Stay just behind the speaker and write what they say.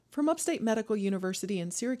From Upstate Medical University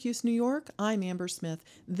in Syracuse, New York, I'm Amber Smith.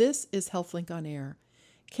 This is HealthLink on Air.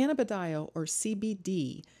 Cannabidiol, or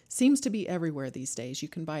CBD, seems to be everywhere these days. You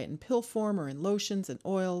can buy it in pill form or in lotions and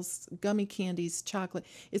oils, gummy candies, chocolate.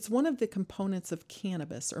 It's one of the components of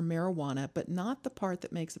cannabis or marijuana, but not the part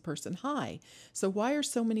that makes a person high. So why are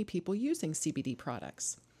so many people using CBD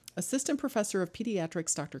products? Assistant Professor of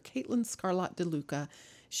Pediatrics, Dr. Caitlin Scarlott DeLuca.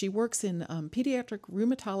 She works in pediatric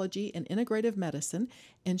rheumatology and integrative medicine,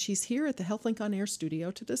 and she's here at the HealthLink on Air studio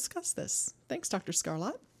to discuss this. Thanks, Dr.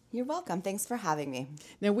 Scarlott. You're welcome. Thanks for having me.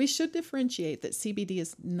 Now, we should differentiate that CBD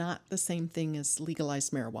is not the same thing as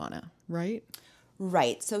legalized marijuana, right?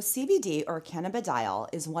 Right. So CBD, or cannabidiol,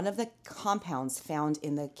 is one of the compounds found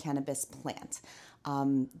in the cannabis plant.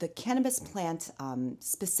 The cannabis plant,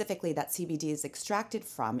 specifically that CBD is extracted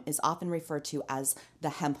from, is often referred to as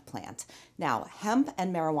the hemp plant. Now, hemp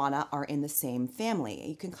and marijuana are in the same family.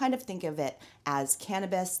 You can kind of think of it as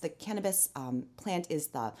cannabis. The cannabis plant is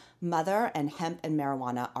the mother, and hemp and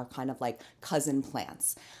marijuana are kind of like cousin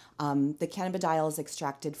plants. The cannabidiol is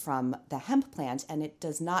extracted from the hemp plant, and it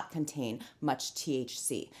does not contain much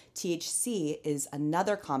THC. THC is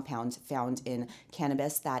another compound found in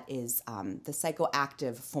cannabis that is the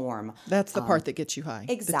psychoactive form. That's the part that gets you high.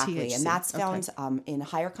 Exactly, and that's found in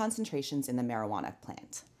higher concentrations in the marijuana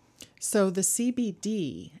plant. So the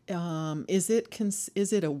CBD, is it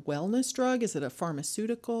a wellness drug? Is it a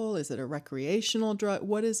pharmaceutical? Is it a recreational drug?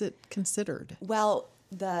 What is it considered? Well,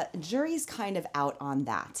 the jury's kind of out on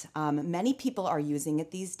that. Many people are using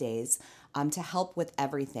it these days to help with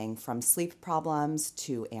everything from sleep problems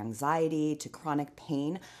to anxiety to chronic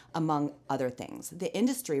pain, among other things. The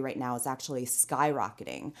industry right now is actually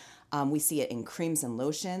skyrocketing. We see it in creams and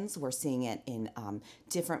lotions. We're seeing it in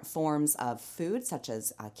different forms of food, such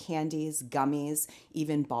as candies, gummies,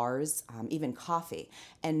 even bars, even coffee.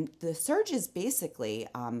 And the surge is basically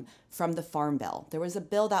from the Farm Bill. There was a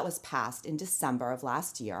bill that was passed in December of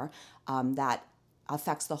last year that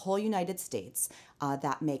affects the whole United States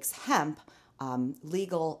that makes hemp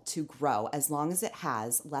legal to grow as long as it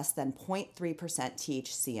has less than 0.3%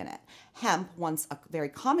 THC in it. Hemp, once a very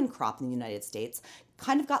common crop in the United States,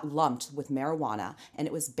 kind of got lumped with marijuana, and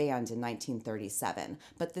it was banned in 1937.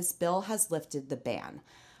 But this bill has lifted the ban.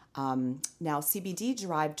 Now, CBD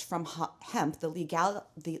derived from hemp, the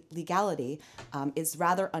legality is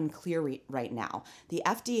rather unclear right now. The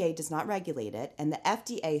FDA does not regulate it, and the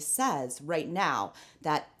FDA says right now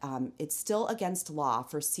that it's still against law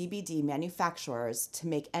for CBD manufacturers to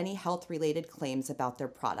make any health-related claims about their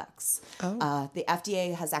products. The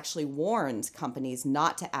FDA has actually warned companies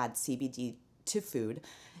not to add CBD to food.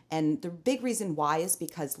 And the big reason why is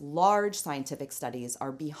because large scientific studies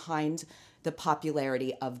are behind the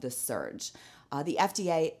popularity of the surge. The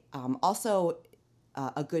FDA also,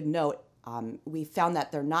 a good note, we found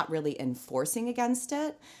that they're not really enforcing against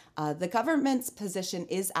it. The government's position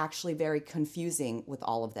is actually very confusing with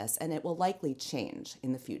all of this, and it will likely change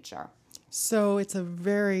in the future. So it's a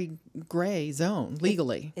very gray zone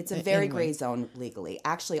legally. It's a very gray zone legally.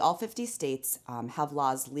 Actually, all 50 states have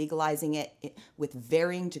laws legalizing it with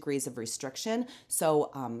varying degrees of restriction.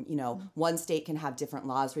 So, one state can have different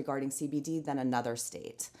laws regarding CBD than another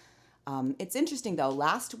state. It's interesting, though.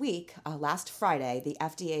 Last Friday, the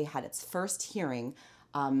FDA had its first hearing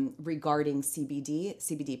regarding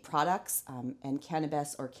CBD products, and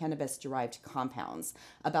cannabis or cannabis-derived compounds,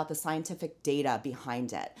 about the scientific data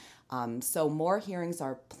behind it. So more hearings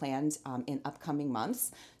are planned in upcoming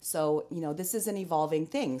months. So, this is an evolving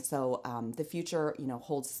thing. So the future,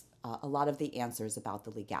 holds a lot of the answers about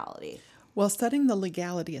the legality. Well, setting the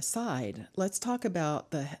legality aside, let's talk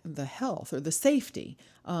about the health or the safety.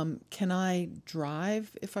 Can I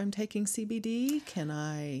drive if I'm taking CBD? Can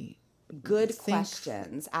I Good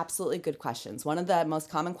questions. Absolutely good questions. One of the most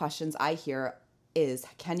common questions I hear is,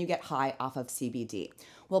 can you get high off of CBD?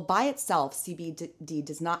 Well, by itself, CBD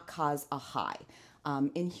does not cause a high.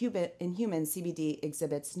 In humans, CBD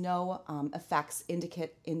exhibits no effects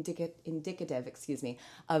indicative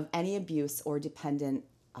of any abuse or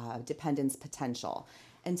dependence potential.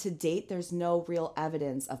 And to date, there's no real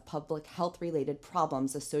evidence of public health-related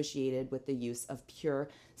problems associated with the use of pure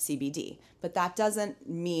CBD. But that doesn't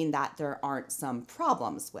mean that there aren't some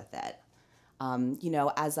problems with it.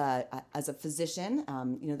 As a physician,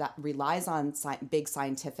 that relies on big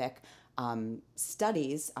scientific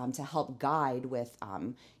studies to help guide with,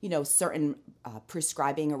 certain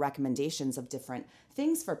prescribing or recommendations of different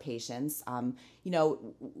things for patients.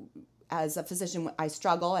 As a physician, I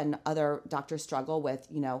struggle, and other doctors struggle with,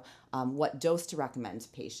 what dose to recommend to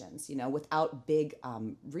patients. Without big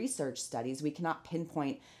research studies, we cannot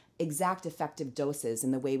pinpoint exact effective doses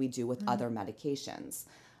in the way we do with other medications.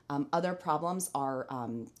 Other problems are,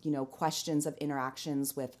 questions of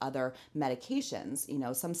interactions with other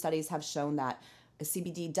medications. Some studies have shown that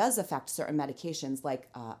CBD does affect certain medications, like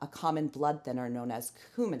a common blood thinner known as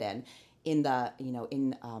Coumadin. In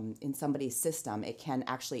somebody's system, it can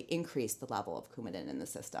actually increase the level of Coumadin in the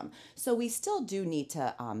system. So we still do need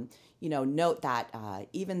to, note that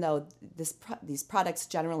even though these products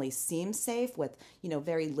generally seem safe with,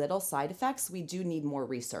 very little side effects, we do need more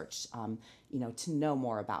research, to know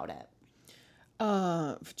more about it.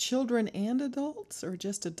 Children and adults, or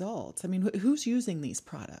just adults? I mean, who's using these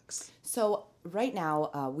products? So right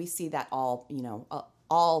now, we see that all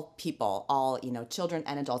people, children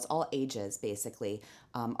and adults, all ages basically,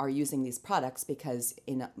 are using these products because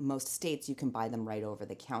in most states you can buy them right over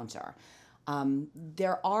the counter.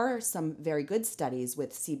 There are some very good studies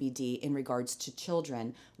with CBD in regards to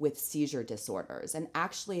children with seizure disorders. And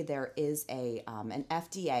actually there is an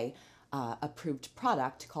FDA approved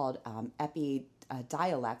product called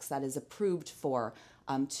Epidiolex that is approved for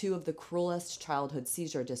two of the cruelest childhood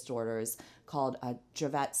seizure disorders called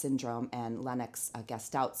Dravet syndrome and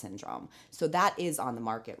Lennox-Gastaut syndrome. So that is on the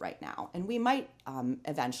market right now. And we might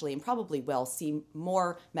eventually, and probably will, see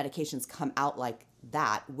more medications come out like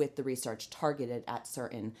that with the research targeted at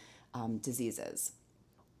certain diseases.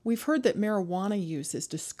 We've heard that marijuana use is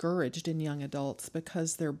discouraged in young adults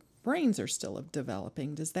because their brains are still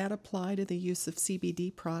developing. Does that apply to the use of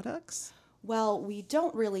CBD products? Well, we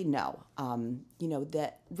don't really know.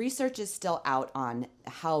 The research is still out on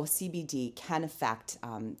how CBD can affect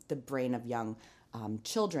the brain of young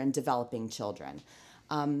children, developing children.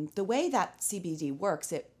 The way that CBD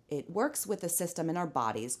works, it works with a system in our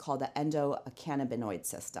bodies called the endocannabinoid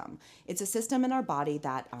system. It's a system in our body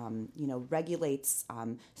that regulates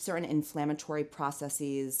certain inflammatory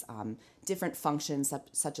processes, different functions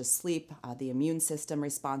such as sleep, the immune system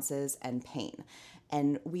responses, and pain.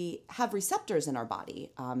 And we have receptors in our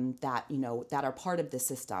body that are part of the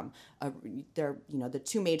system. The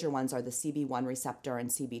two major ones are the CB1 receptor and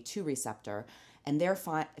CB2 receptor. And they're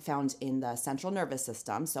found in the central nervous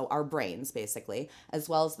system, so our brains basically, as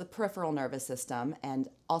well as the peripheral nervous system, and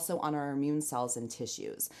also on our immune cells and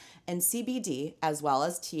tissues. And CBD, as well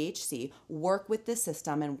as THC, work with this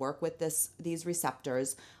system and work with these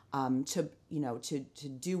receptors to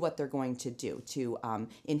do what they're going to do, to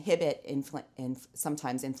inhibit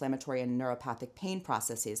sometimes inflammatory and neuropathic pain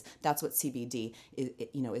processes. That's what CBD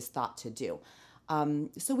is thought to do.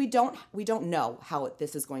 So we don't know how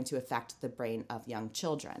this is going to affect the brain of young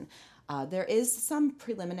children. There is some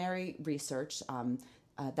preliminary research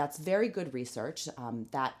that's very good research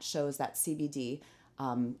that shows that CBD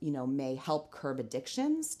may help curb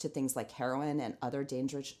addictions to things like heroin and other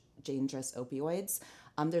dangerous opioids.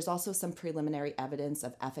 There's also some preliminary evidence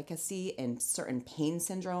of efficacy in certain pain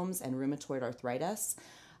syndromes and rheumatoid arthritis.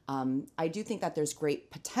 I do think that there's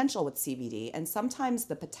great potential with CBD, and sometimes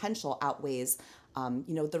the potential outweighs,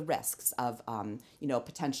 the risks of,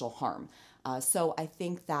 potential harm. So I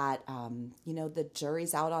think that, the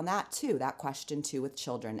jury's out on that question too with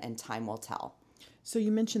children, and time will tell. So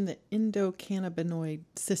you mentioned the endocannabinoid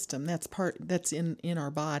system. That's in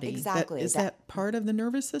our body. Exactly. Is that part of the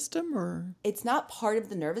nervous system, or? It's not part of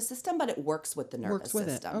the nervous system, but it works with the nervous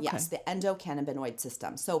system. Okay. Yes, the endocannabinoid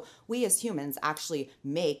system. So we as humans actually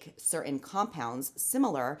make certain compounds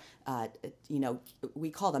similar,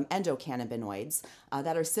 we call them endocannabinoids,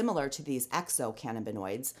 that are similar to these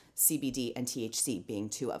exocannabinoids, CBD and THC being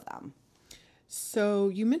two of them. So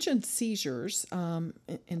you mentioned seizures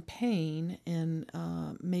and pain, and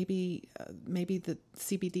maybe the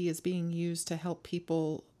CBD is being used to help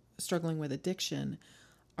people struggling with addiction.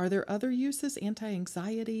 Are there other uses?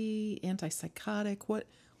 Anti-anxiety, antipsychotic?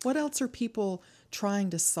 What else are people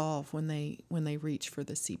trying to solve when they reach for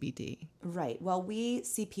the CBD? Right. Well, we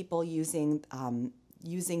see people using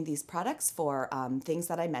these products for things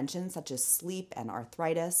that I mentioned, such as sleep and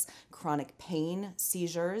arthritis, chronic pain,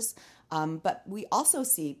 seizures. But we also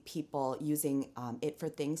see people using it for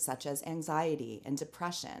things such as anxiety and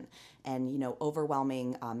depression and,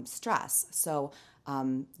 overwhelming stress. So,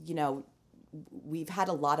 we've had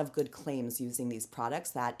a lot of good claims using these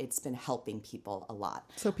products that it's been helping people a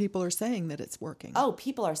lot. So people are saying that it's working. Oh,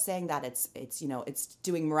 people are saying that it's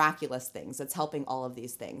doing miraculous things. It's helping all of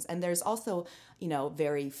these things. And there's also,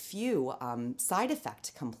 very few side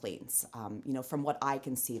effect complaints, from what I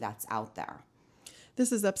can see that's out there.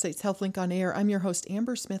 This is Upstate's HealthLink on Air. I'm your host,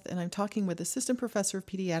 Amber Smith, and I'm talking with Assistant Professor of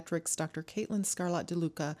Pediatrics, Dr. Caitlin Scarlett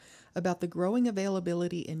DeLuca, about the growing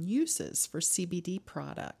availability and uses for CBD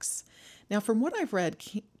products. Now, from what I've read,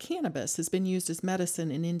 cannabis has been used as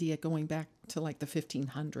medicine in India going back to like the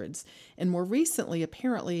 1500s. And more recently,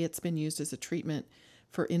 apparently, it's been used as a treatment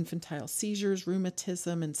for infantile seizures,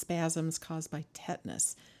 rheumatism, and spasms caused by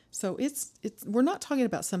tetanus. So it's we're not talking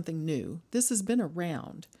about something new. This has been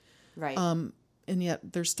around. Right. And yet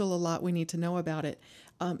there's still a lot we need to know about it.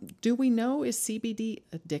 Do we know, is CBD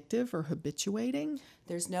addictive or habituating?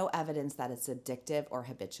 There's no evidence that it's addictive or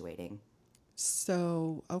habituating.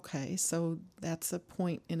 So, okay, so that's a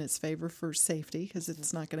point in its favor for safety because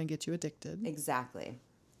it's not going to get you addicted. Exactly.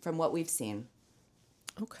 From what we've seen.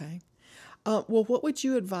 Okay. Well, what would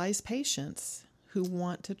you advise patients who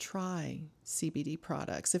want to try CBD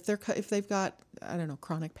products if they've got, I don't know,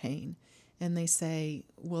 chronic pain and they say,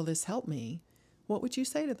 "Will this help me?" What would you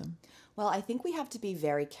say to them? Well, I think we have to be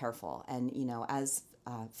very careful. And, as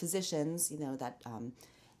physicians, that,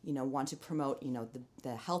 want to promote,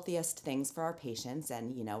 the healthiest things for our patients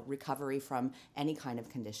and, recovery from any kind of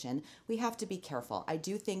condition, we have to be careful. I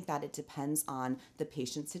do think that it depends on the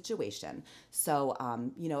patient situation. So,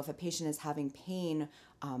 if a patient is having pain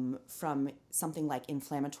from something like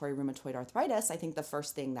inflammatory rheumatoid arthritis, I think the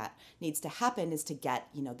first thing that needs to happen is to get,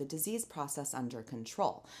 the disease process under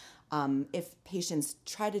control. If patients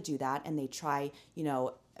try to do that and they try,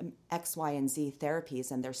 X, Y, and Z therapies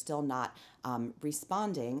and they're still not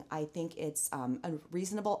responding, I think it's a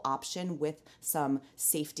reasonable option with some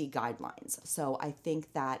safety guidelines. So I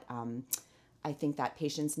think that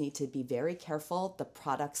patients need to be very careful the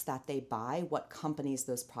products that they buy, what companies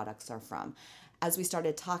those products are from. As we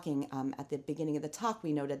started talking at the beginning of the talk,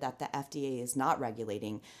 we noted that the FDA is not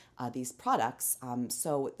regulating these products.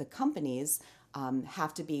 So the companies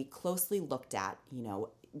have to be closely looked at,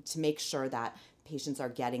 to make sure that patients are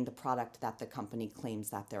getting the product that the company claims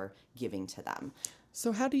that they're giving to them.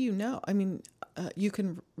 So how do you know? I mean, you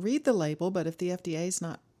can read the label, but if the FDA is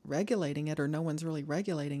not regulating it or no one's really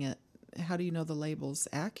regulating it, how do you know the label's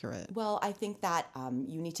accurate? Well, I think that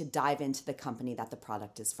you need to dive into the company that the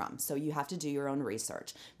product is from. So you have to do your own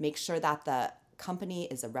research. Make sure that the company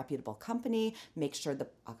is a reputable company. Make sure the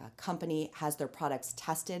company has their products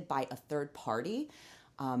tested by a third party.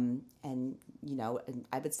 And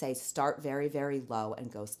I would say start very, very low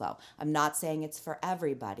and go slow. I'm not saying it's for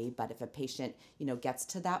everybody, but if a patient, gets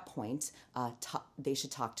to that point, they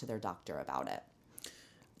should talk to their doctor about it.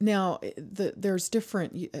 Now, there's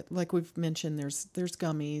different, like we've mentioned, there's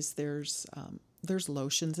gummies, there's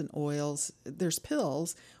lotions and oils, there's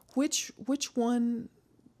pills. Which one,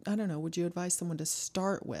 I don't know, would you advise someone to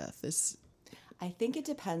start with? I think it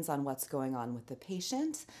depends on what's going on with the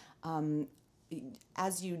patient.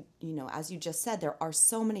 As you just said, there are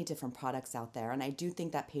so many different products out there, and I do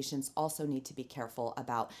think that patients also need to be careful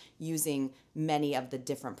about using many of the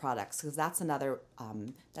different products, because that's another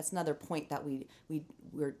point that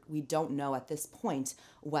we don't know at this point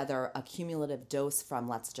whether a cumulative dose from,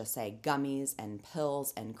 let's just say, gummies and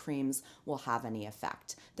pills and creams will have any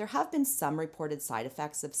effect. There have been some reported side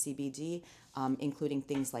effects of CBD, including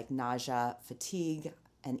things like nausea, fatigue,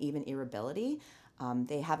 and even irritability.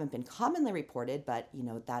 They haven't been commonly reported, but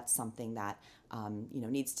that's something that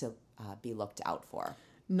needs to be looked out for.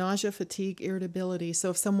 Nausea, fatigue, irritability.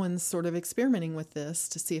 So if someone's sort of experimenting with this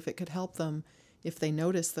to see if it could help them, if they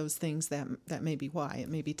notice those things, that may be why. It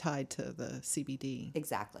may be tied to the CBD.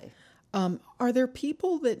 Exactly. Are there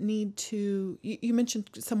people that need to? You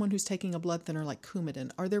mentioned someone who's taking a blood thinner like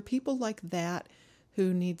Coumadin. Are there people like that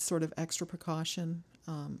who need sort of extra precaution?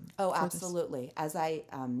 Absolutely. As I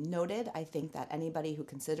noted, I think that anybody who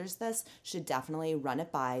considers this should definitely run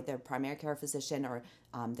it by their primary care physician or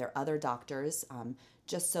their other doctors,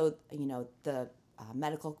 just so the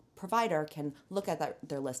medical provider can look at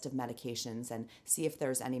their list of medications and see if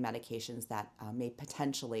there's any medications that may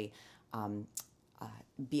potentially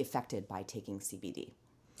be affected by taking CBD.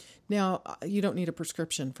 Now, you don't need a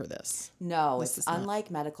prescription for this. No, it's unlike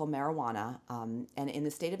medical marijuana. And in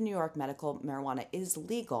the state of New York, medical marijuana is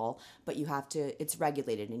legal, but it's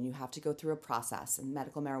regulated and you have to go through a process. And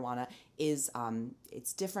medical marijuana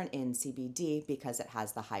it's different in CBD because it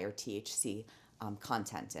has the higher THC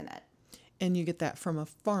content in it. And you get that from a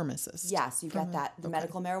pharmacist? Yes, you get that. The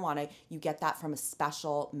medical marijuana, you get that from a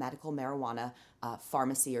special medical marijuana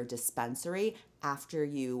pharmacy or dispensary after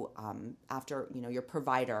your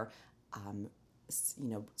provider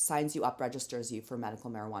signs you up, registers you for medical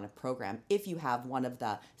marijuana program if you have one of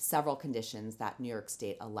the several conditions that New York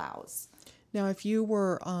State allows. Now, if you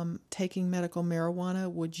were taking medical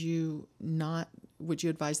marijuana, would you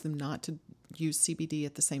advise them not to use CBD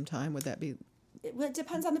at the same time? Would that be? It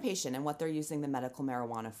depends on the patient and what they're using the medical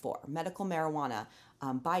marijuana for. Medical marijuana,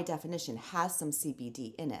 by definition, has some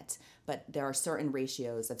CBD in it, but there are certain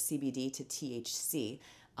ratios of CBD to THC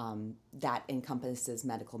that encompasses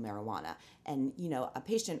medical marijuana. And, a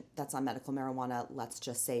patient that's on medical marijuana, let's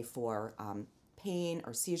just say for pain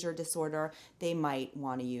or seizure disorder, they might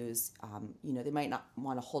want to use, they might not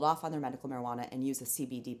want to hold off on their medical marijuana and use a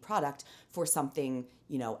CBD product for something,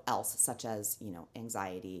 else, such as,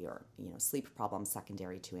 anxiety or, sleep problems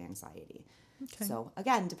secondary to anxiety. Okay. So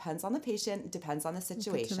again, depends on the patient, depends on the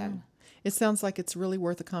situation. It sounds like it's really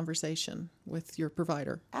worth a conversation with your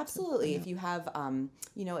provider. Absolutely. If you have,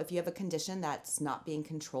 if you have a condition that's not being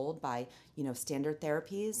controlled by, standard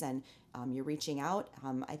therapies and you're reaching out,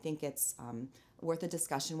 I think it's worth a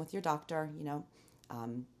discussion with your doctor,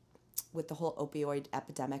 with the whole opioid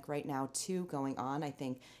epidemic right now too going on. I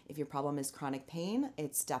think if your problem is chronic pain,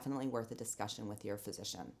 it's definitely worth a discussion with your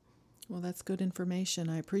physician. Well, that's good information.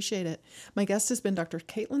 I appreciate it. My guest has been Dr.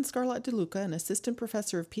 Caitlin Scarlett DeLuca, an assistant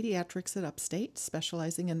professor of pediatrics at Upstate,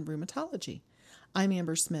 specializing in rheumatology. I'm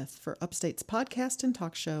Amber Smith for Upstate's podcast and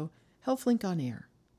talk show, HealthLink on Air.